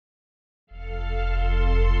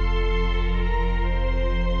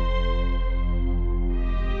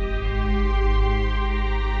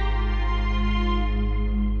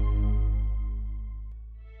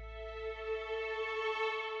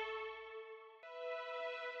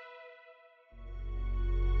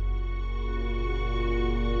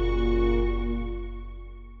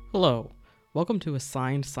Hello. Welcome to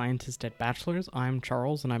Assigned Scientist at Bachelor's. I'm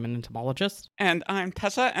Charles, and I'm an entomologist. And I'm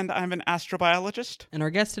Tessa, and I'm an astrobiologist. And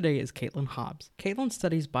our guest today is Caitlin Hobbs. Caitlin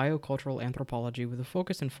studies biocultural anthropology with a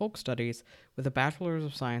focus in folk studies with a Bachelor's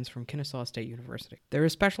of Science from Kennesaw State University. They're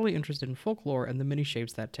especially interested in folklore and the many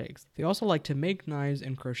shapes that takes. They also like to make knives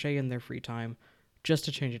and crochet in their free time, just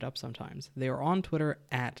to change it up sometimes. They are on Twitter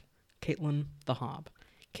at Caitlin the Hob.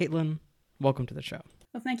 Caitlin, welcome to the show.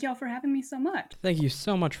 Well, thank you all for having me so much. Thank you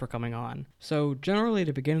so much for coming on. So generally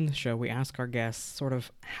to begin the show, we ask our guests sort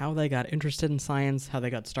of how they got interested in science, how they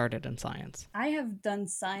got started in science. I have done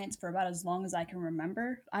science for about as long as I can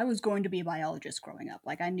remember. I was going to be a biologist growing up.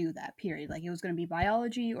 I knew that, period. It was going to be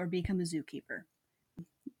biology or become a zookeeper.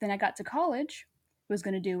 Then I got to college, was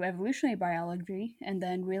going to do evolutionary biology, and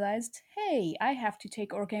then realized, hey, I have to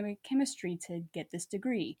take organic chemistry to get this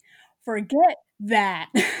degree. Forget that.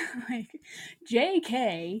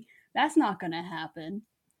 JK, that's not going to happen.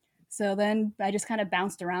 So then I just kind of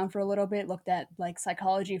bounced around for a little bit, looked at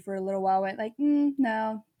psychology for a little while, went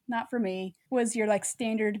no, not for me. Was your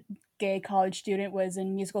standard gay college student, was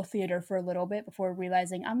in musical theater for a little bit before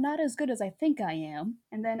realizing I'm not as good as I think I am.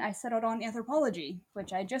 And then I settled on anthropology,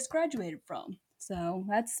 which I just graduated from. So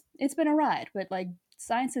it's been a ride, but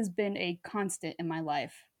science has been a constant in my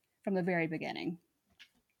life from the very beginning.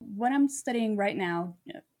 What I'm studying right now,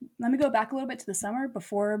 let me go back a little bit to the summer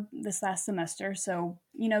before this last semester. So,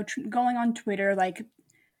 going on Twitter,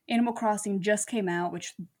 Animal Crossing just came out,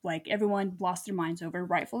 which everyone lost their minds over,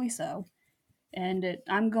 rightfully so. And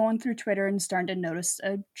I'm going through Twitter and starting to notice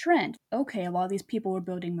a trend. Okay, a lot of these people were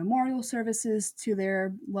building memorial services to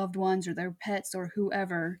their loved ones or their pets or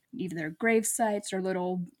whoever, either their grave sites or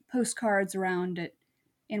little postcards around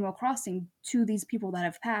Animal Crossing to these people that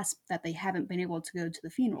have passed that they haven't been able to go to the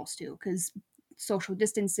funerals to, because social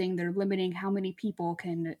distancing, they're limiting how many people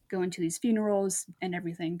can go into these funerals and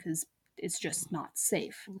everything because it's just not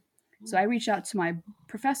safe. So I reached out to my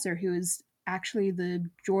professor, who is actually the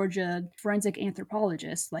Georgia forensic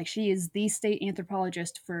anthropologist. She is the state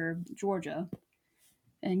anthropologist for Georgia,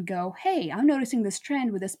 and go, hey, I'm noticing this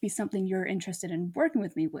trend. Would this be something you're interested in working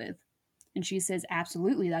with me with? And she says,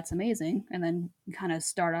 absolutely, that's amazing. And then kind of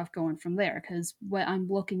start off going from there, because what I'm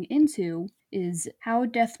looking into is how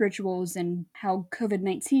death rituals and how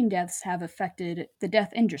COVID-19 deaths have affected the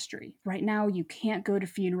death industry. Right now, you can't go to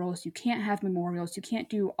funerals, you can't have memorials, you can't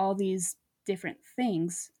do all these different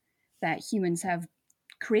things that humans have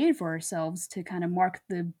created for ourselves to kind of mark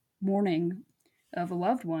the mourning of a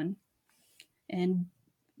loved one. And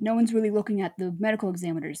no one's really looking at the medical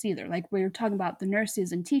examiners either. We're talking about the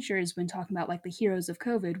nurses and teachers when talking about the heroes of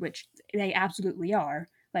COVID, which they absolutely are.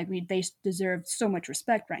 They deserve so much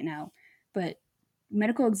respect right now. But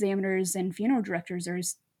medical examiners and funeral directors are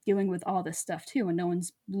dealing with all this stuff too, and no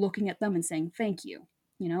one's looking at them and saying thank you.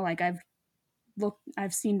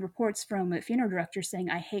 I've seen reports from funeral directors saying,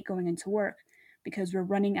 I hate going into work because we're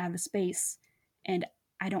running out of space and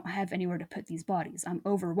I don't have anywhere to put these bodies. I'm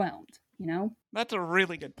overwhelmed, That's a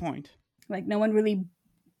really good point. No one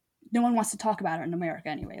wants to talk about it in America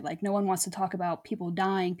anyway. No one wants to talk about people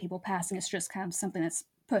dying, people passing. It's just kind of something that's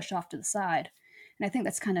pushed off to the side. And I think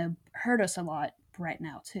that's kind of hurt us a lot right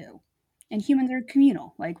now too. And humans are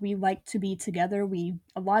communal. We like to be together.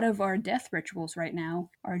 A lot of our death rituals right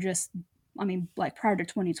now are just, prior to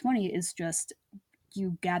 2020 is just,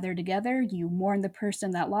 you gather together, you mourn the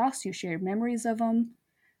person that lost, you share memories of them,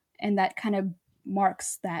 and that kind of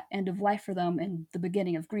marks that end of life for them and the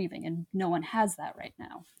beginning of grieving, and no one has that right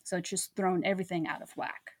now. So it's just thrown everything out of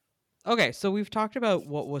whack. Okay, so we've talked about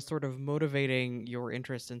what was sort of motivating your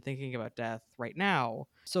interest in thinking about death right now.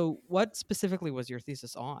 So what specifically was your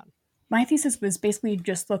thesis on? My thesis was basically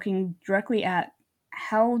just looking directly at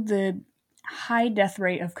how the high death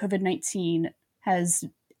rate of COVID-19 has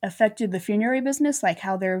affected the funerary business,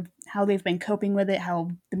 how they've been coping with it, how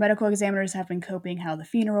the medical examiners have been coping, how the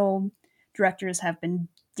funeral directors have been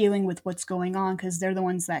dealing with what's going on, because they're the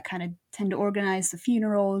ones that kind of tend to organize the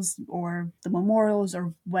funerals or the memorials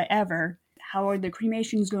or whatever. How are the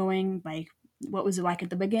cremations going? What was it like at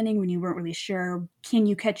the beginning when you weren't really sure, can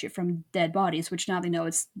you catch it from dead bodies, which now they know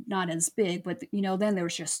it's not as big, but then there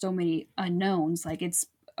was just so many unknowns. It's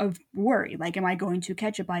a worry, am I going to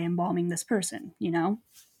catch it by embalming this person, And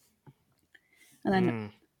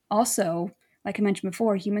then also, like I mentioned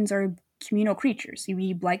before, humans are communal creatures.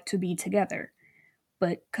 We like to be together.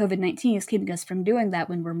 But COVID-19 is keeping us from doing that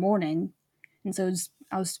when we're mourning. And so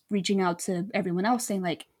I was reaching out to everyone else saying,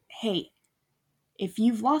 hey, if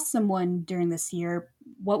you've lost someone during this year,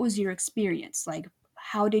 what was your experience?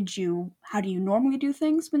 How do you normally do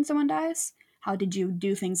things when someone dies? How did you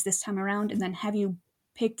do things this time around? And then have you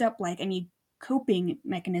picked up any coping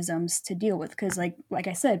mechanisms to deal with, because like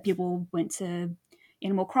I said, people went to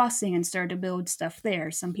Animal Crossing and started to build stuff there.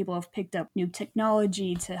 Some people have picked up new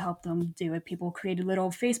technology to help them do it. People created little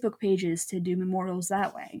Facebook pages to do memorials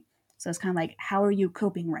that way. So it's kind of like, how are you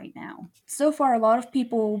coping right now? So far, a lot of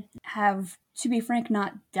people have, to be frank,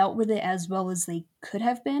 not dealt with it as well as they could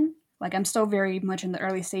have been. Like, I'm still very much in the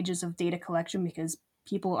early stages of data collection because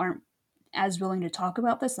people aren't as willing to talk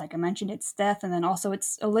about this. Like I mentioned, it's death, and then also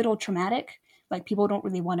it's a little traumatic. Like, people don't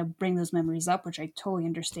really want to bring those memories up, which I totally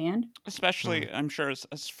understand. Especially, I'm sure,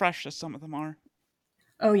 as fresh as some of them are.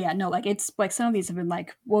 Oh yeah, no, like it's like some of these have been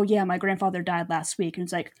like, well, yeah, my grandfather died last week, and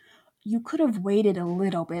it's like, you could have waited a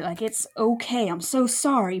little bit. Like, it's okay. I'm so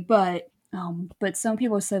sorry, but some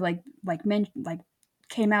people say men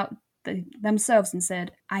came out themselves and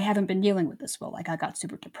said, I haven't been dealing with this well. Like, I got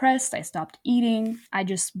super depressed. I stopped eating.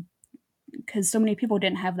 Because so many people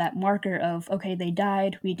didn't have that marker of, okay, they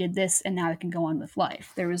died, we did this, and now I can go on with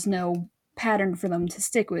life. There was no pattern for them to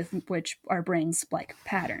stick with, which our brains like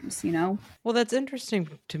patterns, you know? Well, that's interesting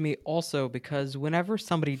to me also because whenever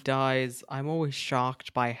somebody dies, I'm always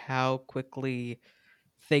shocked by how quickly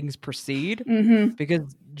things proceed. Mm-hmm.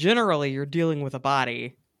 Because generally you're dealing with a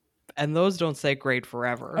body, and those don't stay great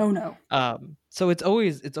forever. Oh no. So it's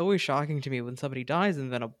always shocking to me when somebody dies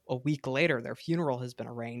and then a week later their funeral has been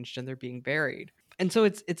arranged and they're being buried. And so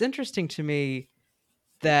it's interesting to me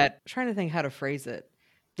that, I'm trying to think how to phrase it,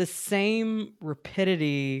 the same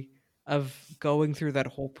rapidity of going through that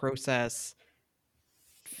whole process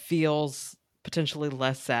feels potentially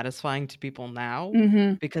less satisfying to people now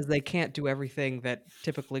Mm-hmm. because they can't do everything that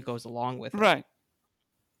typically goes along with it. Right.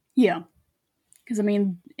 Yeah. Because, I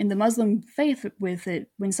mean, in the Muslim faith with it,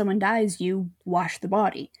 when someone dies, you wash the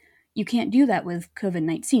body. You can't do that with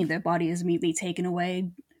COVID-19. Their body is immediately taken away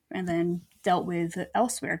and then dealt with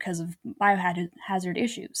elsewhere because of biohazard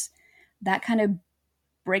issues. That kind of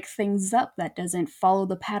breaks things up. That doesn't follow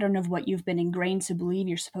the pattern of what you've been ingrained to believe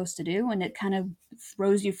you're supposed to do, and it kind of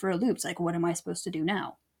throws you for a loop. It's like, what am I supposed to do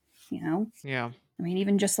now? You know? Yeah. I mean,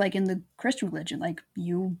 even just like in the Christian religion, like,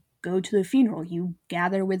 you go to the funeral, you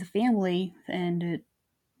gather with family and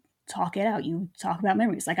talk it out. You talk about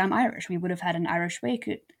memories. Like, I'm Irish. We would have had an Irish wake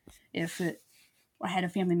if I had a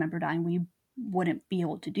family member dying. We wouldn't be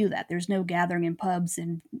able to do that. There's no gathering in pubs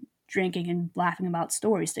and drinking and laughing about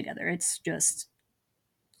stories together. It's just,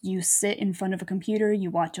 you sit in front of a computer,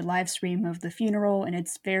 you watch a live stream of the funeral, and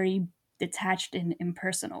it's very detached and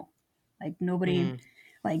impersonal. Like, nobody,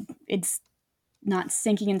 like, it's not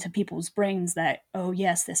sinking into people's brains that, oh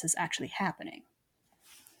yes, this is actually happening.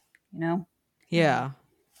 You know? Yeah.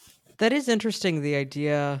 That is interesting, the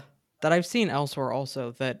idea that I've seen elsewhere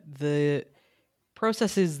also, that the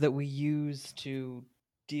processes that we use to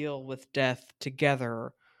deal with death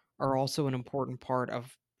together are also an important part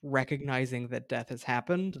of recognizing that death has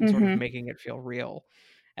happened and sort of making it feel real.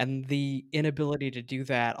 And the inability to do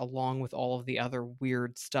that, along with all of the other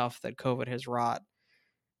weird stuff that COVID has wrought,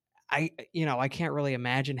 I can't really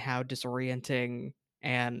imagine how disorienting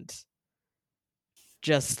and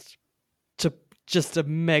just a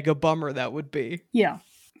mega bummer that would be. Yeah.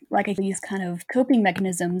 Like, these kind of coping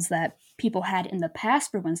mechanisms that people had in the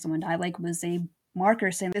past for when someone died, like, was a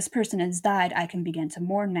marker saying, this person has died, I can begin to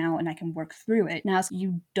mourn now and I can work through it. Now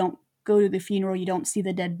you don't go to the funeral, you don't see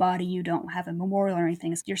the dead body, you don't have a memorial or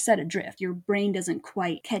anything. You're set adrift. Your brain doesn't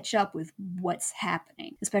quite catch up with what's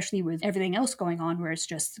happening, especially with everything else going on where it's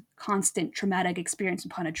just constant traumatic experience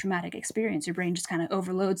upon a traumatic experience. Your brain just kind of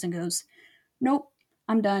overloads and goes, nope,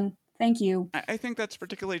 I'm done. Thank you. I think that's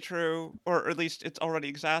particularly true, or at least it's already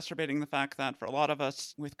exacerbating the fact that for a lot of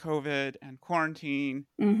us with COVID and quarantine,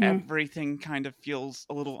 everything kind of feels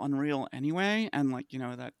a little unreal anyway. And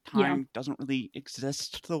that time doesn't really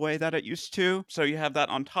exist the way that it used to. So you have that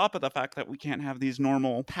on top of the fact that we can't have these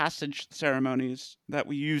normal passage ceremonies that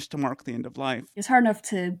we use to mark the end of life. It's hard enough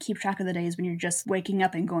to keep track of the days when you're just waking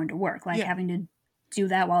up and going to work, having to do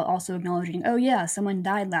that while also acknowledging, oh yeah, someone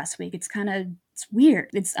died last week. It's weird.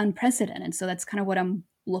 It's unprecedented. So that's kind of what I'm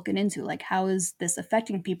looking into. Like, how is this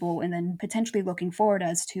affecting people? And then potentially looking forward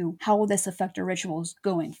as to how will this affect our rituals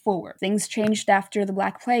going forward. Things changed after the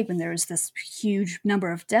Black Plague when there was this huge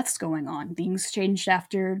number of deaths going on. Things changed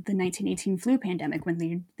after the 1918 flu pandemic when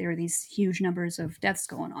there were these huge numbers of deaths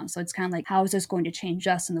going on. So it's kind of like, how is this going to change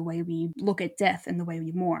us in the way we look at death and the way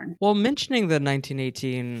we mourn? Well, mentioning the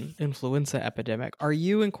 1918 influenza epidemic, are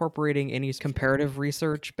you incorporating any comparative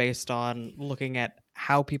research based on looking at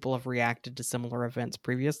how people have reacted to similar events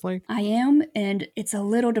previously? I am, and it's a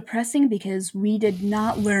little depressing because we did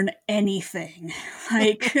not learn anything.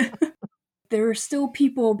 Like, there were still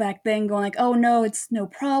people back then going like, oh no, it's no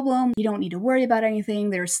problem. You don't need to worry about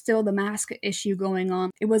anything. There's still the mask issue going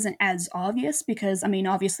on. It wasn't as obvious because, I mean,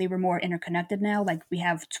 obviously we're more interconnected now. Like we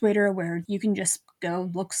have Twitter where you can just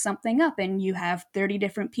go look something up and you have 30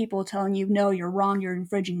 different people telling you, no, you're wrong, you're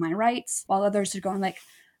infringing my rights. While others are going like,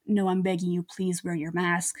 no, I'm begging you, please wear your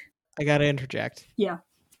mask. I gotta interject. Yeah.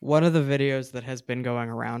 One of the videos that has been going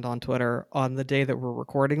around on Twitter on the day that we're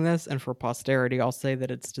recording this, and for posterity, I'll say that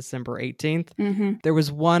it's December 18th. Mm-hmm. There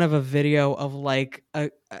was one of a video of like a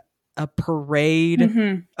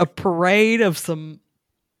parade, a parade of some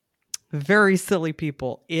very silly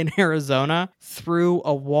people in Arizona through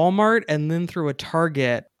a Walmart and then through a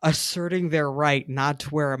Target asserting their right not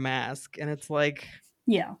to wear a mask. And it's like...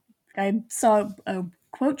 Yeah. I saw a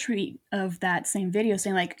quote tweet of that same video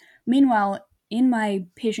saying like, meanwhile, in my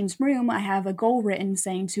patient's room, I have a goal written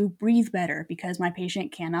saying to breathe better because my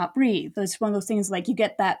patient cannot breathe. So it's one of those things like you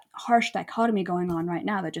get that harsh dichotomy going on right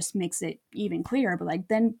now that just makes it even clearer. But like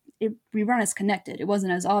then we weren't as connected. It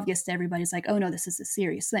wasn't as obvious to everybody. It's like, oh no, this is a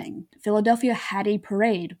serious thing. Philadelphia had a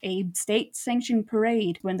parade, a state-sanctioned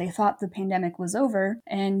parade when they thought the pandemic was over.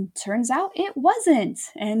 And turns out it wasn't.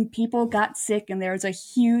 And people got sick and there was a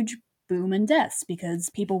huge boom in deaths because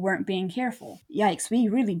people weren't being careful. Yikes, we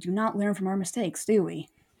really do not learn from our mistakes, do we?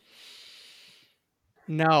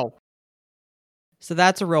 No. So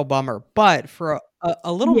that's a real bummer. But for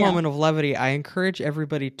a little moment of levity, I encourage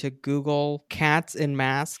everybody to Google cats in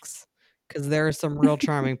masks because there are some real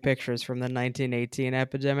charming pictures from the 1918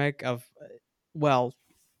 epidemic of, well,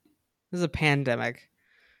 this is a pandemic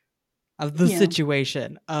of the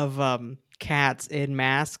situation of cats in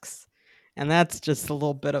masks. And that's just a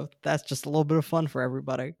little bit of fun for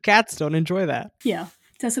everybody. Cats don't enjoy that. Yeah.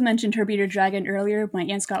 Tessa mentioned her bearded dragon earlier. My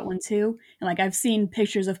aunt's got one too. And like I've seen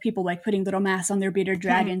pictures of people like putting little masks on their bearded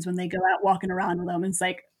dragons when they go out walking around with them. And it's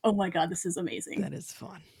like, oh my God, this is amazing. That is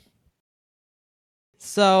fun.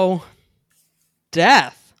 So,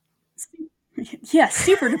 death. Yeah,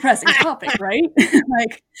 super depressing topic, right?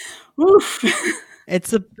 Like, oof.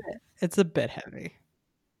 It's a bit heavy.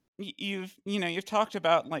 You've talked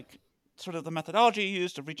about like sort of the methodology you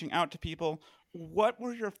used of reaching out to people. What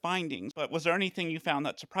were your findings? But was there anything you found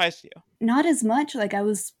that surprised you? Not as much. Like I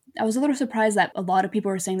was a little surprised that a lot of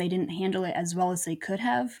people were saying they didn't handle it as well as they could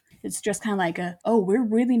have. It's just kind of like oh, we're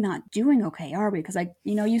really not doing okay, are we? Because like,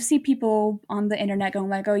 you see people on the internet going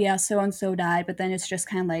like, oh yeah, so-and-so died. But then it's just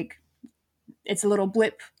kind of like, it's a little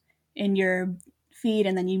blip in your feed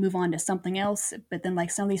and then you move on to something else. But then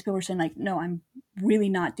like some of these people are saying like, no, I'm really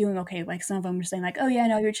not doing okay. Like some of them are saying like, oh yeah,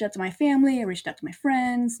 no, I reached out to my family, I reached out to my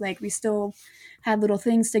friends, like we still had little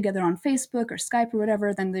things together on Facebook or Skype or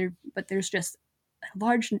whatever. But there's just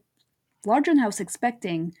larger than I was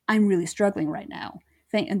expecting. I'm really struggling right now.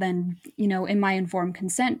 And then in my informed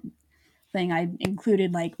consent thing, I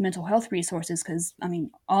included like mental health resources because I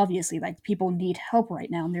mean obviously like people need help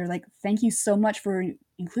right now, and they're like, thank you so much for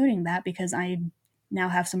including that because I now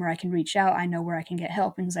have somewhere I can reach out. I know where I can get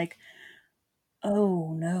help. And it's like,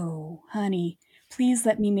 oh no, honey, please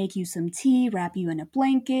let me make you some tea, wrap you in a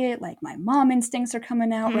blanket. Like my mom instincts are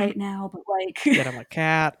coming out right now, but like get him a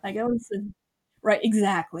cat. Like I was right,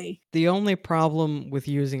 exactly. The only problem with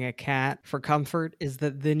using a cat for comfort is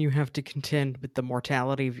that then you have to contend with the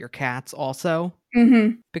mortality of your cats also.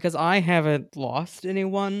 Because I haven't lost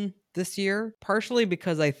anyone this year, partially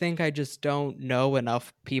because I think I just don't know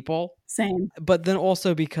enough people. Same. But then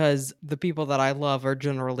also because the people that I love are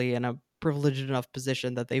generally in a privileged enough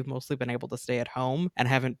position that they've mostly been able to stay at home and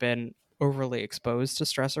haven't been overly exposed to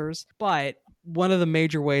stressors. But one of the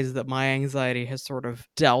major ways that my anxiety has sort of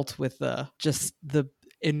dealt with just the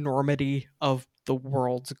enormity of the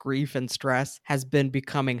world's grief and stress has been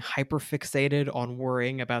becoming hyperfixated on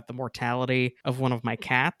worrying about the mortality of one of my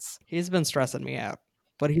cats. He's been stressing me out,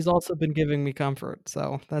 but he's also been giving me comfort.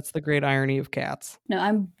 So that's the great irony of cats. No,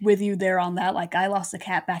 I'm with you there on that. Like I lost a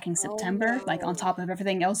cat back in September, like on top of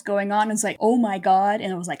everything else going on. It's like, oh my God.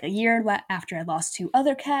 And it was like a year after I lost 2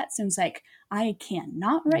 other cats. And it's like, I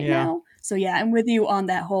cannot right now. So yeah, I'm with you on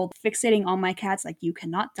that whole fixating on my cats. Like, you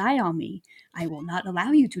cannot die on me. I will not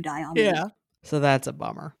allow you to die on me. Yeah. So that's a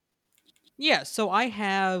bummer. Yeah. So I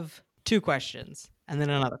have 2 questions and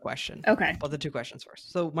then another question. Okay. Well, the 2 questions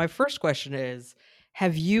first. So my first question is,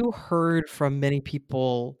 have you heard from many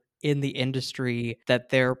people in the industry that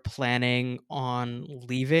they're planning on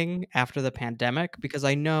leaving after the pandemic? Because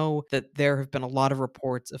I know that there have been a lot of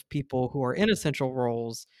reports of people who are in essential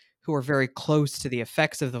roles who are very close to the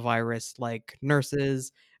effects of the virus, like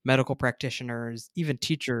nurses, medical practitioners, even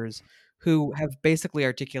teachers, who have basically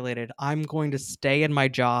articulated, I'm going to stay in my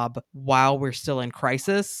job while we're still in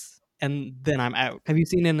crisis, and then I'm out. Have you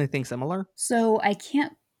seen anything similar? So I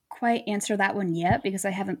can't quite answer that one yet because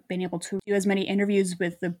I haven't been able to do as many interviews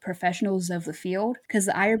with the professionals of the field because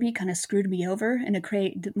the IRB kind of screwed me over and it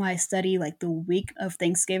created my study like the week of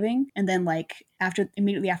Thanksgiving. And then like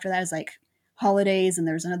immediately after that is like holidays and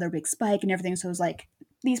there's another big spike and everything. So it was like,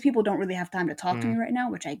 these people don't really have time to talk to me right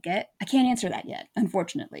now, which I get. I can't answer that yet,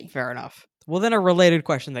 unfortunately. Fair enough. Well, then a related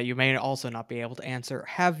question that you may also not be able to answer.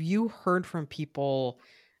 Have you heard from people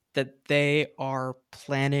that they are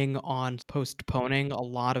planning on postponing a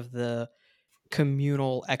lot of the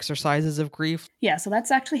communal exercises of grief? Yeah, so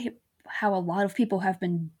that's actually how a lot of people have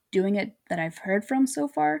been doing it that I've heard from so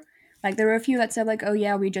far. Like there were a few that said like, oh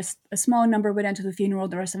yeah, a small number went into the funeral,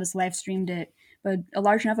 the rest of us live streamed it. But a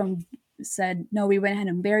large enough of them said, no, we went ahead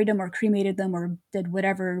and buried them or cremated them or did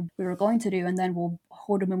whatever we were going to do. And then we'll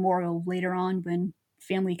hold a memorial later on when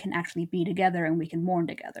family can actually be together and we can mourn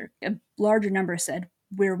together. A larger number said,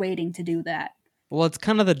 we're waiting to do that. Well, it's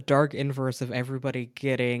kind of the dark inverse of everybody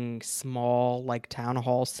getting small, like town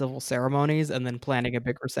hall civil ceremonies and then planning a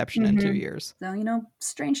big reception in 2 years. So,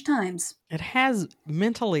 strange times. It has,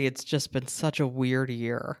 mentally, it's just been such a weird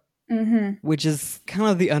year, which is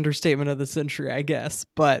kind of the understatement of the century, I guess.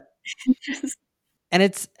 But, and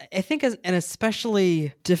it's, I think, an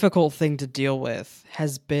especially difficult thing to deal with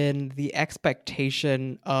has been the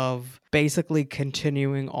expectation of basically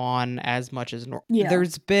continuing on as much as normal. Yeah.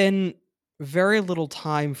 There's been very little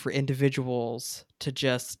time for individuals to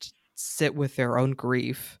just sit with their own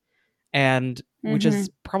grief, and which is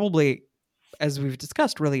probably, as we've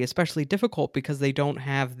discussed, really especially difficult because they don't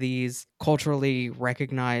have these culturally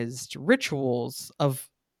recognized rituals of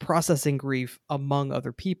processing grief among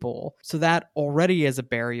other people. So that already is a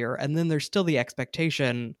barrier. And then there's still the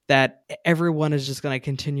expectation that everyone is just going to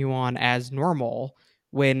continue on as normal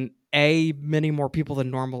when many more people than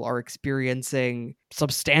normal are experiencing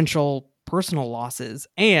substantial personal losses,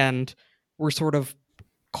 and we're sort of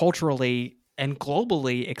culturally and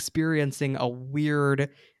globally experiencing a weird,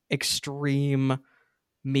 extreme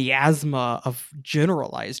miasma of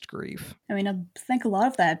generalized grief. I mean, I think a lot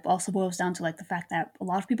of that also boils down to like the fact that a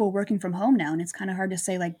lot of people are working from home now, and it's kind of hard to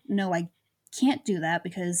say like, no, I can't do that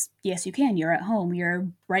because yes, you can. You're at home. You're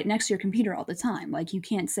right next to your computer all the time. Like you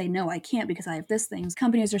can't say, no, I can't because I have this thing.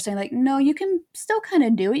 Companies are saying like, no, you can still kind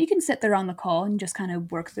of do it. You can sit there on the call and just kind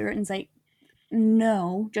of work through it. And it's like,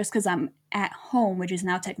 no, just because I'm at home, which is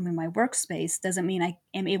now technically my workspace, doesn't mean I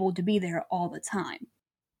am able to be there all the time.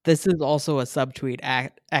 This is also a subtweet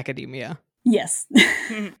at academia. Yes.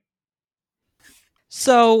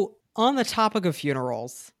 So, on the topic of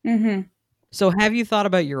funerals, so have you thought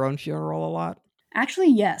about your own funeral a lot?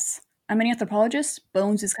 Actually, yes. I'm an anthropologist.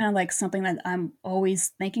 Bones is kind of like something that I'm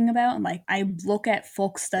always thinking about. And like I look at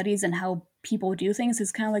folk studies and how people do things.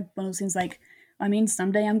 It's kind of like one of those things like, I mean,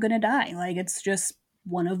 someday I'm going to die. Like, it's just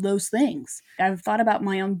one of those things. I've thought about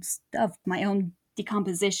my own stuff, my own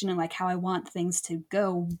decomposition and like how I want things to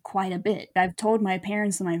go quite a bit. I've told my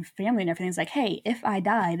parents and my family and everything, it's like, hey, if I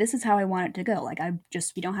die, this is how I want it to go. Like,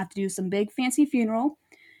 you don't have to do some big fancy funeral.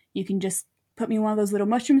 You can just put me in one of those little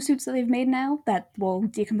mushroom suits that they've made now that will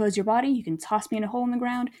decompose your body. You can toss me in a hole in the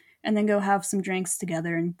ground and then go have some drinks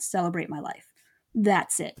together and celebrate my life.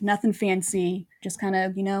 That's it. Nothing fancy. Just kind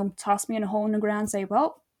of, toss me in a hole in the ground, say,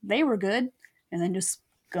 well, they were good, and then just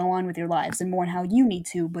go on with your lives and mourn how you need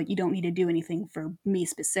to, but you don't need to do anything for me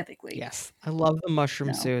specifically. Yes. I love the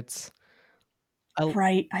mushroom suits.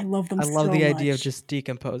 Right. I love them so much. I love the idea of just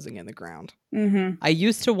decomposing in the ground. Mm-hmm. I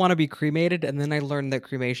used to want to be cremated, and then I learned that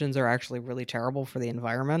cremations are actually really terrible for the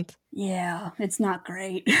environment. Yeah, it's not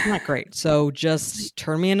great. Not great. So just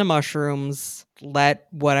turn me into mushrooms, let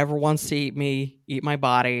whatever wants to eat me, eat my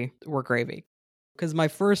body, we're gravy. Because my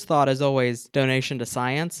first thought is always donation to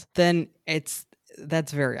science. Then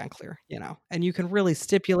that's very unclear, and you can really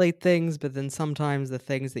stipulate things, but then sometimes the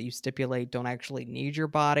things that you stipulate don't actually need your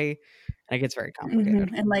body, and it gets very complicated.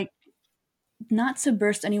 Mm-hmm. And like, not to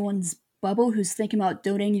burst anyone's bubble who's thinking about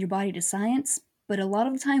donating your body to science, but a lot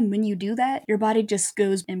of the time when you do that, your body just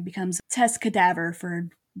goes and becomes a test cadaver for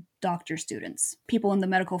doctor students, people in the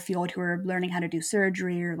medical field who are learning how to do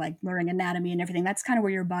surgery or like learning anatomy and everything. That's kind of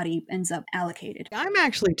where your body ends up allocated. I'm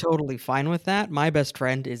actually totally fine with that. My best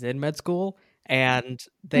friend is in med school, and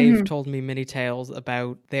they've told me many tales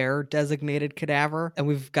about their designated cadaver, and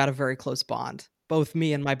we've got a very close bond. Both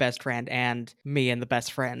me and my best friend, and me and the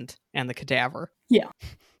best friend and the cadaver. Yeah.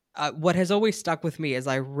 What has always stuck with me is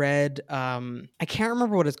I read, I can't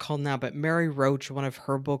remember what it's called now, but Mary Roach, one of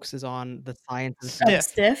her books is on the sciences.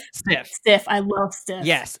 Stiff. Stiff. I love Stiff.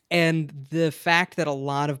 Yes. And the fact that a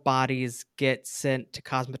lot of bodies get sent to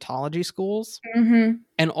cosmetology schools. Mm-hmm.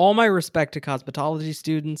 And all my respect to cosmetology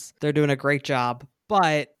students, they're doing a great job.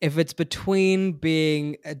 But if it's between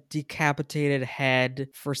being a decapitated head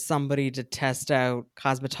for somebody to test out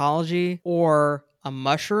cosmetology or a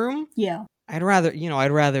mushroom, yeah, I'd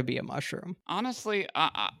rather be a mushroom. Honestly,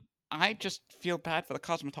 I just feel bad for the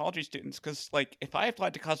cosmetology students because, like, if I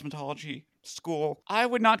applied to cosmetology school, I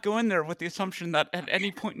would not go in there with the assumption that at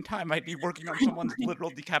any point in time I'd be working on someone's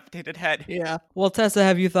literal decapitated head. Yeah. Well, Tessa,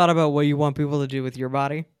 have you thought about what you want people to do with your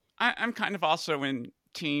body? I'm kind of also in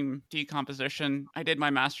team decomposition. I did my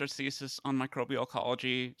master's thesis on microbial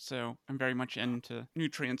ecology, so I'm very much into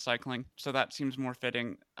nutrient cycling, so that seems more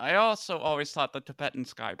fitting. I also always thought the Tibetan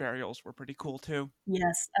sky burials were pretty cool too.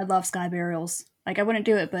 Yes, I love sky burials. Like, I wouldn't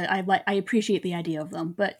do it, but I appreciate the idea of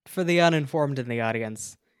them. But for the uninformed in the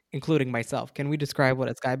audience, including myself, can we describe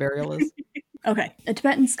what a sky burial is? Okay, a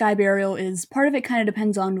Tibetan sky burial is, part of it kind of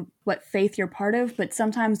depends on what faith you're part of, but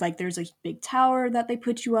sometimes, like, there's a big tower that they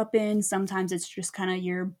put you up in. Sometimes it's just kind of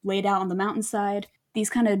you're laid out on the mountainside.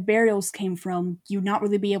 These kind of burials came from you not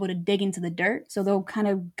really be able to dig into the dirt, so they'll kind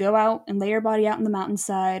of go out and lay your body out on the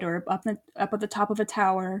mountainside or up at the top of a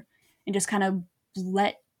tower and just kind of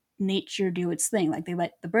let nature do its thing. Like, they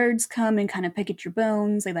let the birds come and kind of pick at your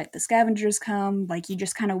bones, they let the scavengers come, like, you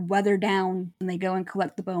just kind of weather down and they go and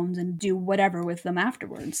collect the bones and do whatever with them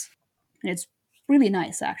afterwards. And it's really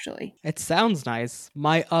nice, actually. It sounds nice.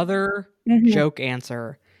 My other joke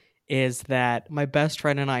answer is that my best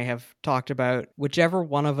friend and I have talked about whichever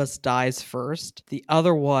one of us dies first, the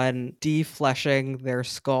other one defleshing their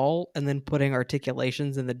skull and then putting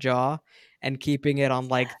articulations in the jaw and keeping it on,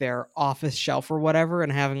 like, their office shelf or whatever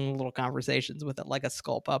and having little conversations with it like a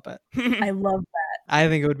skull puppet. I love that. I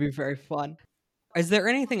think it would be very fun. Is there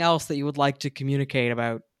anything else that you would like to communicate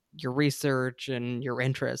about your research and your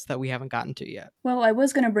interests that we haven't gotten to yet? Well, I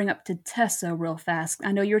was going to bring up to Tessa real fast.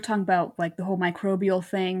 I know you were talking about, like, the whole microbial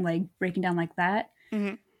thing, like, breaking down like that.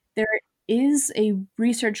 Mm-hmm. There is a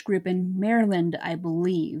research group in Maryland, I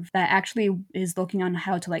believe, that actually is looking on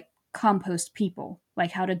how to, like, compost people,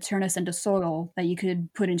 like how to turn us into soil that you could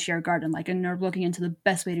put into your garden, like, and they're looking into the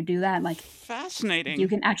best way to do that. Like, fascinating. You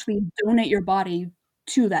can actually donate your body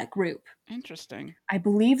to that group. Interesting. I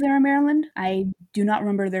believe they're in Maryland. I do not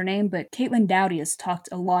remember their name, but Caitlin Dowdy has talked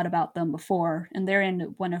a lot about them before, and they're in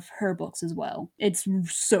one of her books as well. It's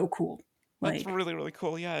so cool. That's really, really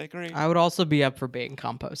cool. Yeah, I agree. I would also be up for being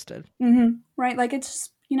composted. Right, like,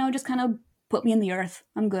 it's, just kind of put me in the earth.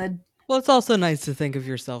 I'm good. Well, it's also nice to think of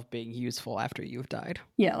yourself being useful after you've died.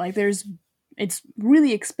 Yeah, like, it's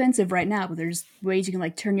really expensive right now, but there's ways you can,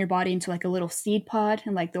 like, turn your body into, like, a little seed pod,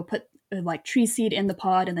 and, like, they'll put like tree seed in the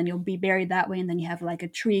pod, and then you'll be buried that way, and then you have, like, a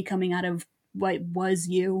tree coming out of what was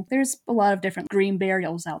you. There's a lot of different green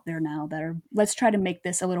burials out there now that are, let's try to make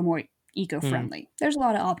this a little more eco-friendly. There's a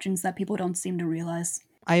lot of options that people don't seem to realize.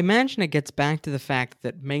 I imagine it gets back to the fact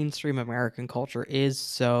that mainstream American culture is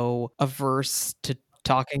so averse to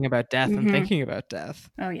talking about death and thinking about death.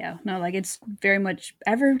 Oh yeah, no, like, it's very much,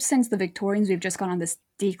 ever since the Victorians, we've just gone on this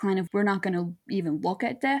decline of we're not going to even look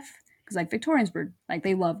at death. Because, like, Victorians were, like,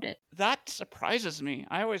 they loved it. That surprises me.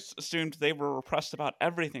 I always assumed they were repressed about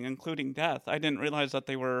everything, including death. I didn't realize that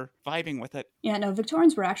they were vibing with it. Yeah, no,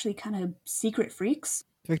 Victorians were actually kind of secret freaks.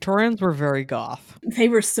 Victorians were very goth. They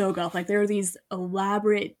were so goth. Like, there were these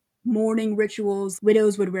elaborate mourning rituals.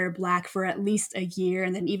 Widows would wear black for at least a year,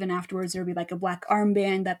 and then even afterwards there would be, like, a black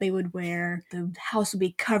armband that they would wear. The house would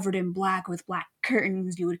be covered in black with black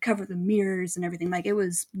curtains. You would cover the mirrors and everything. Like, it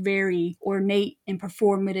was very ornate and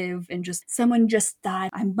performative, and just, someone just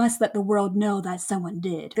died, I must let the world know that someone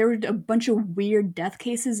did. There were a bunch of weird death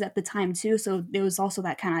cases at the time too, so there was also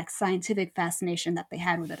that kind of, like, scientific fascination that they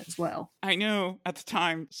had with it as well. I knew at the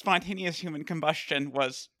time spontaneous human combustion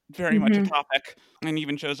was very much a topic, and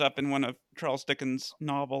even shows up in one of Charles Dickens'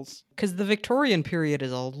 novels. Because the Victorian period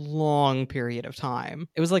is a long period of time.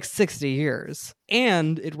 It was like 60 years.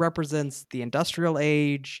 And it represents the industrial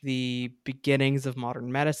age, the beginnings of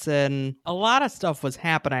modern medicine. A lot of stuff was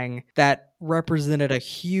happening that represented a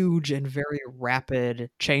huge and very rapid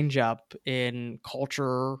change up in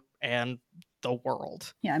culture and the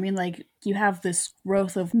world. Yeah, I mean, like, you have this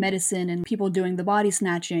growth of medicine and people doing the body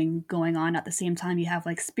snatching going on at the same time. You have,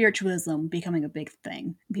 like, spiritualism becoming a big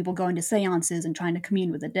thing. People going to seances and trying to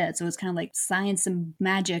commune with the dead. So it's kind of like science and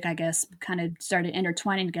magic, I guess, kind of started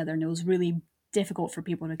intertwining together, and it was really difficult for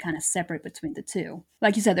people to kind of separate between the two.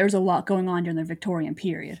 Like you said, there was a lot going on during the Victorian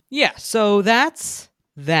period. Yeah, so that's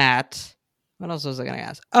that, what else was I going to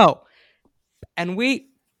ask? Oh, and I'm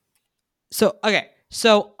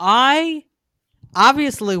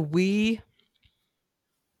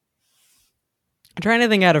trying to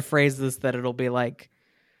think how to phrase this that it'll be like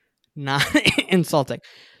not insulting.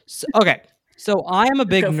 So I am a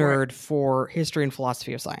big nerd for history and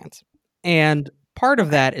philosophy of science. And part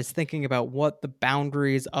of that is thinking about what the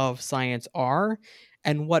boundaries of science are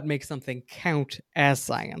and what makes something count as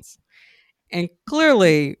science. And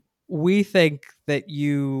clearly, we think that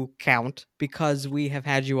you count because we have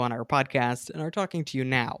had you on our podcast and are talking to you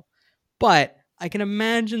now. But I can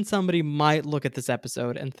imagine somebody might look at this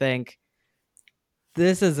episode and think,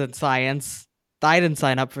 this isn't science. I didn't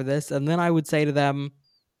sign up for this. And then I would say to them,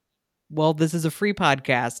 well, this is a free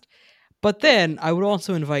podcast. But then I would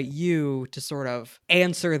also invite you to sort of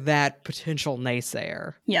answer that potential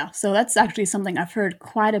naysayer. Yeah, so that's actually something I've heard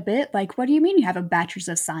quite a bit. Like, what do you mean you have a bachelor's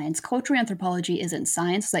of science? Cultural anthropology isn't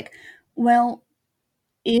science. Like, well,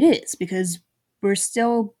 it is, because we're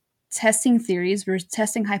still testing theories, we're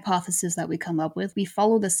testing hypotheses that we come up with. We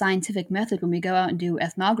follow the scientific method when we go out and do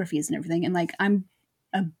ethnographies and everything. And like, I'm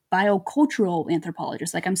a biocultural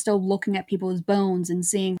anthropologist. Like, I'm still looking at people's bones and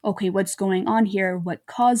seeing, okay, what's going on here? What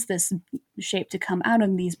caused this shape to come out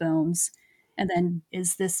of these bones? And then,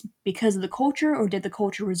 is this because of the culture, or did the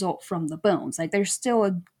culture result from the bones? Like, there's still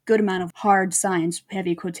a good amount of hard science,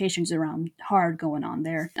 heavy quotations around hard going on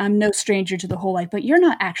there. I'm no stranger to the whole, like, but you're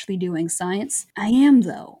not actually doing science. I am,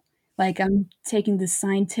 though. Like, I'm taking this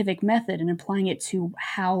scientific method and applying it to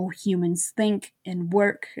how humans think and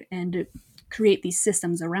work and create these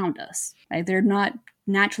systems around us. Like, they're not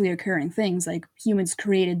naturally occurring things. Like, humans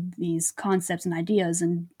created these concepts and ideas,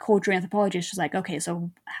 and cultural anthropologists is like, okay,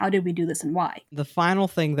 so how did we do this and why? The final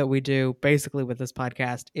thing that we do basically with this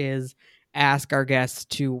podcast is ask our guests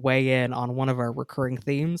to weigh in on one of our recurring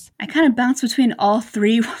themes. I kind of bounce between all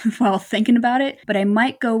three while thinking about it, but I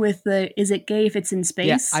might go with the, is it gay if it's in space?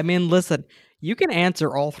 Yeah, I mean, listen, you can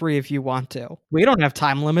answer all three if you want to. We don't have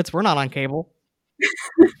time limits. We're not on cable.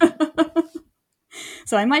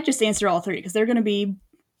 So I might just answer all three, because they're going to be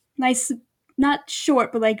nice, not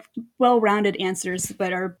short, but like well-rounded answers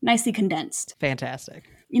that are nicely condensed. Fantastic.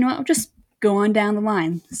 You know what? I'll just go on down the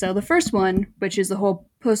line. So the first one, which is the whole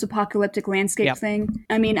post-apocalyptic landscape thing.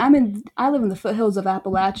 I mean, I live in the foothills of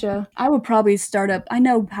Appalachia. I would probably start up, I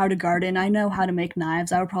know how to garden, I know how to make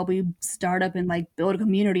knives. I would probably start up and like build a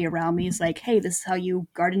community around me. It's like, hey, this is how you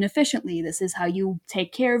garden efficiently. This is how you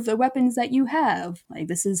take care of the weapons that you have. Like,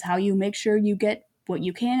 this is how you make sure you get what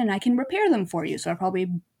you can, and I can repair them for you. So I'll probably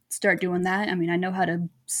start doing that. I mean, I know how to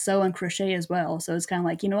sew and crochet as well. So it's kind of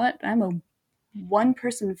like, you know what? I'm a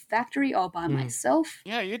one-person factory all by myself.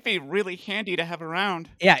 Yeah, you'd be really handy to have around.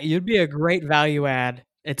 Yeah, you'd be a great value add,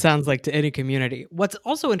 it sounds like, to any community. What's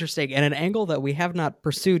also interesting, and an angle that we have not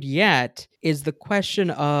pursued yet, is the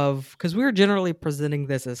question of, because we're generally presenting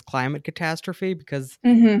this as climate catastrophe, because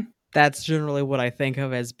that's generally what I think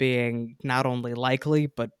of as being not only likely,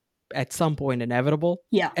 but at some point inevitable.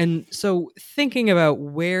 Yeah. And so thinking about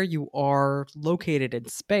where you are located in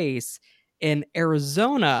space, in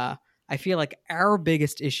Arizona, I feel like our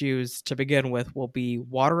biggest issues to begin with will be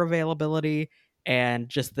water availability and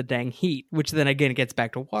just the dang heat, which then again gets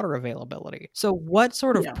back to water availability. So what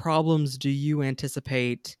sort of problems do you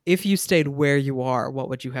anticipate if you stayed where you are? What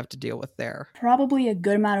would you have to deal with there? Probably a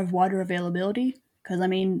good amount of water availability, because I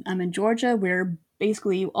mean, I'm in Georgia. We're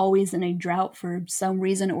basically always in a drought for some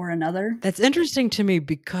reason or another. That's interesting to me,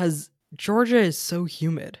 because Georgia is so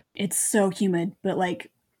humid. It's so humid, but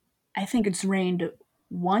like, I think it's rained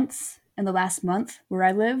once in the last month where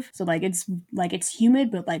I live. So it's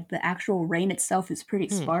humid, but like the actual rain itself is pretty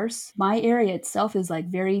sparse. My area itself is like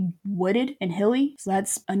very wooded and hilly. So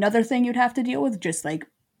that's another thing you'd have to deal with, just like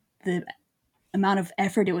the amount of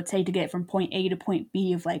effort it would take to get from point A to point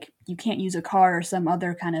B, of like, you can't use a car or some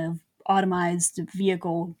other kind of automized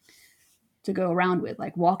vehicle to go around with.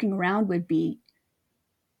 Like, walking around would be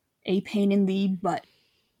a pain in the butt.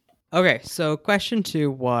 Okay, so question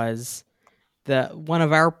 2 was one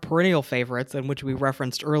of our perennial favorites, in which we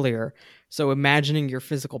referenced earlier. So imagining your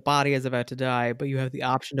physical body is about to die, but you have the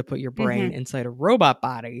option to put your brain inside a robot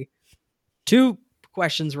body. 2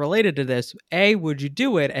 questions related to this. A, would you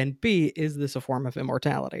do it? And B, is this a form of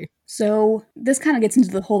immortality? So this kind of gets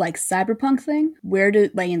into the whole like cyberpunk thing. Where do,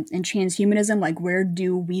 like, in transhumanism, like, where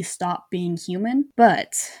do we stop being human?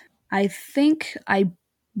 But I think I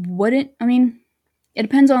wouldn't, I mean, it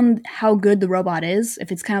depends on how good the robot is.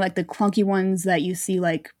 If it's kind of like the clunky ones that you see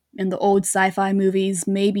like in the old sci-fi movies,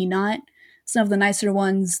 maybe not. Some of the nicer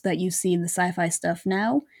ones that you see in the sci-fi stuff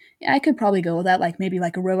now, yeah, I could probably go with that. Like maybe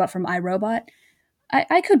like a robot from iRobot.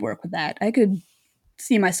 I could work with that. I could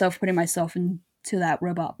see myself putting myself into that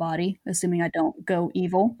robot body, assuming I don't go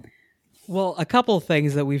evil. Well, a couple of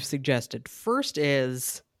things that we've suggested. First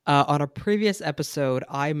is on a previous episode,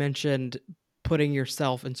 I mentioned putting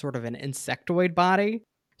yourself in sort of an insectoid body.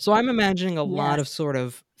 So I'm imagining a lot of sort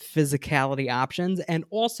of physicality options and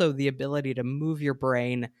also the ability to move your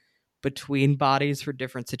brain between bodies for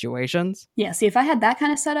different situations. Yeah, see, if I had that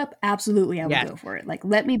kind of setup, absolutely I would go for it. Like,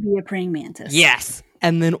 let me be a praying mantis. Yes.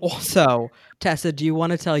 And then also, Tessa, do you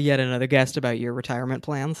want to tell yet another guest about your retirement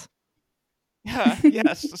plans? Yeah,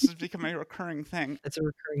 yes, this has become a recurring thing. It's a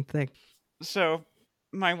recurring thing. So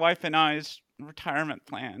my wife and I's retirement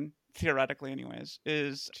plan, theoretically anyways,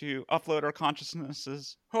 is to upload our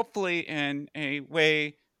consciousnesses, hopefully in a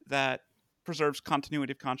way that preserves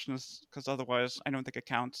continuity of consciousness, because otherwise I don't think it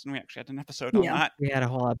counts. And we actually had an episode on that. We had a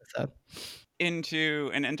whole episode. Into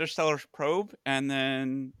an interstellar probe, and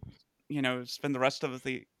then, spend the rest of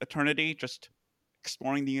the eternity just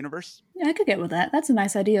exploring the universe. Yeah, I could get with that. That's a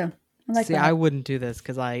nice idea. I like that. I wouldn't do this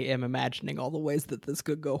because I am imagining all the ways that this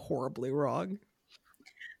could go horribly wrong.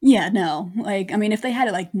 Yeah, no. Like, I mean, if they had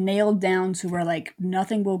it like nailed down to where like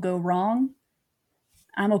nothing will go wrong,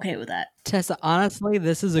 I'm okay with that. Tessa, honestly,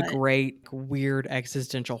 this is a great, weird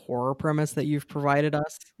existential horror premise that you've provided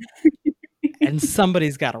us. And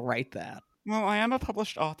somebody's got to write that. Well, I am a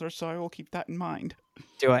published author, so I will keep that in mind.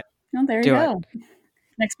 Do it. Oh, there you go.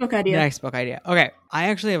 Next book idea. Okay. I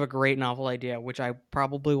actually have a great novel idea, which I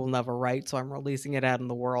probably will never write, so I'm releasing it out in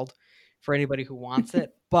the world for anybody who wants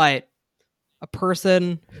it. But a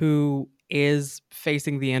person who is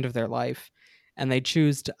facing the end of their life and they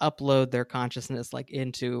choose to upload their consciousness like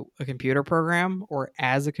into a computer program or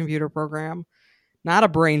as a computer program, not a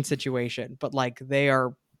brain situation, but like they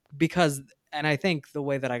are, because, and I think the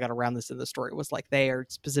way that I got around this in the story was like they are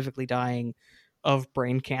specifically dying of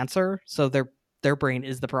brain cancer. So their brain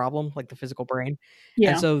is the problem, like the physical brain.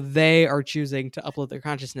 Yeah. And so they are choosing to upload their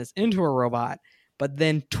consciousness into a robot, but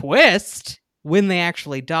then twist, when they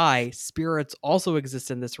actually die, spirits also exist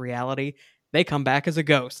in this reality. They come back as a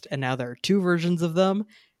ghost, and now there are two versions of them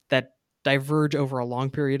that diverge over a long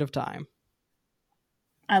period of time.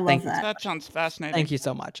 I love that. That sounds fascinating. Thank you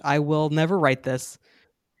so much. I will never write this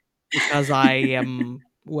because I am,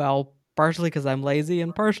 well, partially because I'm lazy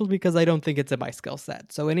and partially because I don't think it's in my skill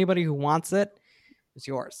set. So anybody who wants it, it's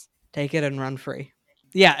yours. Take it and run free.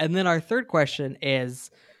 Yeah, and then our third question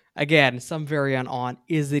is, again, some variant on,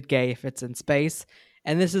 is it gay if it's in space?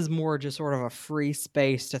 And this is more just sort of a free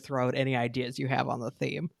space to throw out any ideas you have on the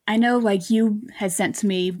theme. I know, like, you had sent to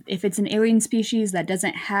me, if it's an alien species that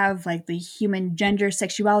doesn't have, like, the human gender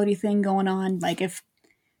sexuality thing going on, like, if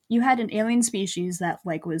you had an alien species that,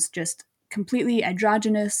 like, was just completely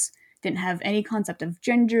androgynous, didn't have any concept of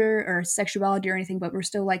gender or sexuality or anything, but were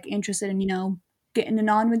still, like, interested in, getting it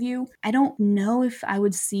on with you, I don't know if I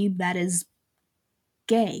would see that as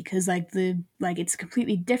gay, because it's a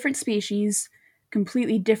completely different species,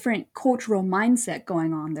 completely different cultural mindset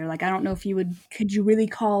going on there. Like, I don't know if could you really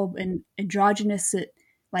call an androgynous,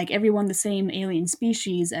 like, everyone the same alien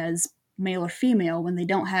species as male or female when they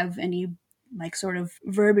don't have any, like, sort of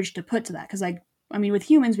verbiage to put to that? Because, like, I mean, with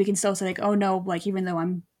humans, we can still say, like, oh no, like, even though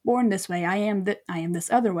I'm born this way, I am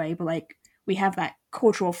this other way, but, like, we have that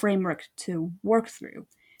cultural framework to work through.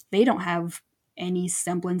 They don't have any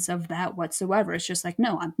semblance of that whatsoever. It's just like,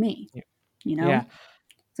 no, I'm me. Yeah.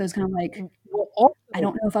 So it's kind of like, also, I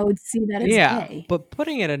don't know if I would see that as gay. But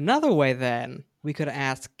putting it another way, then we could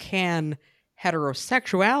ask, can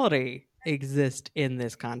heterosexuality exist in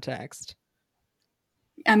this context?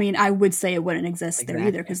 I mean, I would say it wouldn't exist there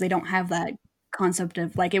either, because they don't have that concept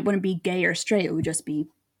of, like, it wouldn't be gay or straight. It would just be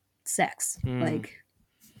sex.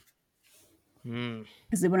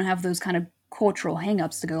 Because they wouldn't have those kind of cultural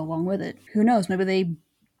hangups to go along with it. Who knows? Maybe they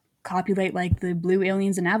copulate like the blue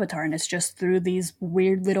aliens in Avatar, and it's just through these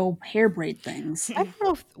weird little hair braid things. I don't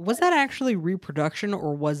know was that actually reproduction,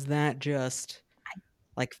 or was that just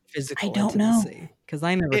like physical intimacy? Know. Because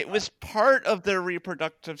I never. It was part of their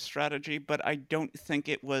reproductive strategy, but I don't think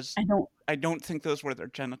it was. I don't think those were their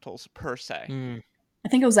genitals per se. I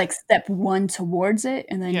think it was like step one towards it,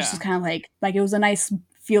 and then just kind of like it was a nice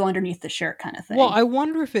feel underneath the shirt kind of thing. Well, I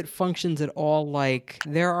wonder if it functions at all like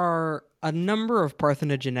there are a number of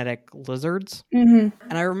parthenogenetic lizards. And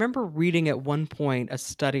I remember reading at one point a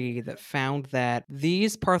study that found that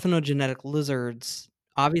these parthenogenetic lizards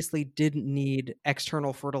obviously didn't need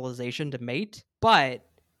external fertilization to mate, but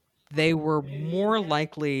they were more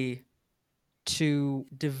likely to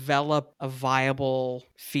develop a viable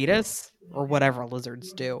fetus, or whatever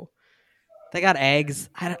lizards do. They got eggs.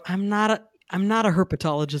 I'm not a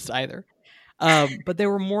herpetologist either. But they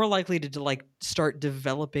were more likely to like start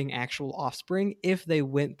developing actual offspring if they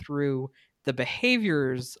went through the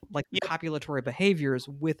behaviors, like the copulatory behaviors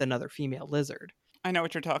with another female lizard. I know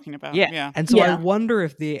what you're talking about. Yeah. Yeah. And so I wonder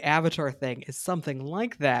if the Avatar thing is something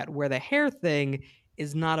like that, where the hair thing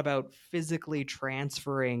is not about physically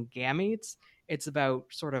transferring gametes. It's about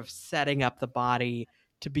sort of setting up the body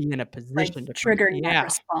to be in a position to triggering that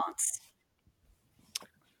response.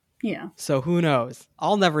 Yeah. So who knows?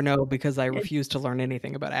 I'll never know because I refuse to learn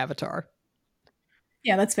anything about Avatar.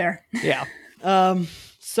 Yeah, that's fair. Yeah.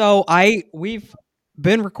 So we've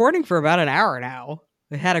been recording for about an hour now.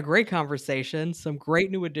 We had a great conversation, some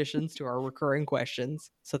great new additions to our recurring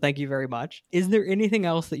questions. So thank you very much. Is there anything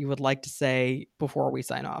else that you would like to say before we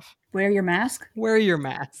sign off? Wear your mask. Wear your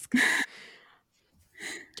mask.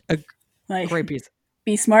 Great piece.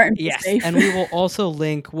 Be smart and be safe. And we will also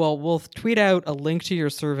link, we'll tweet out a link to your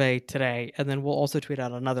survey today, and then we'll also tweet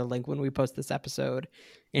out another link when we post this episode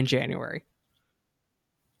in January.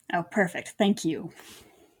 Oh, perfect. Thank you.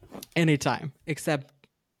 Anytime, except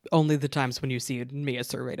only the times when you see me a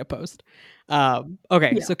survey to post.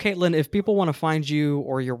 Okay, so Caitlin, if people want to find you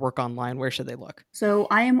or your work online, where should they look? So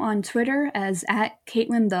I am on Twitter as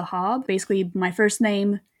 @Caitlin_the_Hob, basically my first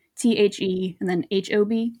name, THE, and then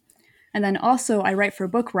HOB. And then also I write for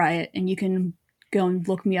Book Riot, and you can go and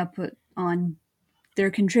look me up on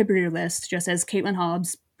their contributor list just as Caitlin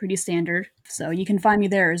Hobbs, pretty standard. So you can find me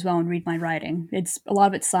there as well and read my writing. A lot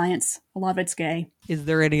of it's science, a lot of it's gay. Is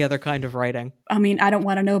there any other kind of writing? I mean, I don't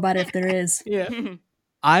want to know about it if there is. Yeah.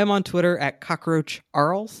 I am on Twitter @Cockroach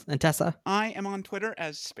Arls. And Tessa? I am on Twitter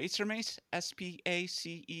as Spacermace,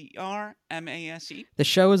 SPACERMASE. The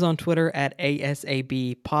show is on Twitter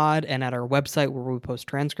 @ASABpod and at our website where we post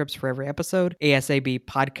transcripts for every episode,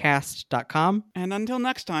 asabpodcast.com. And until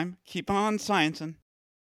next time, keep on sciencing.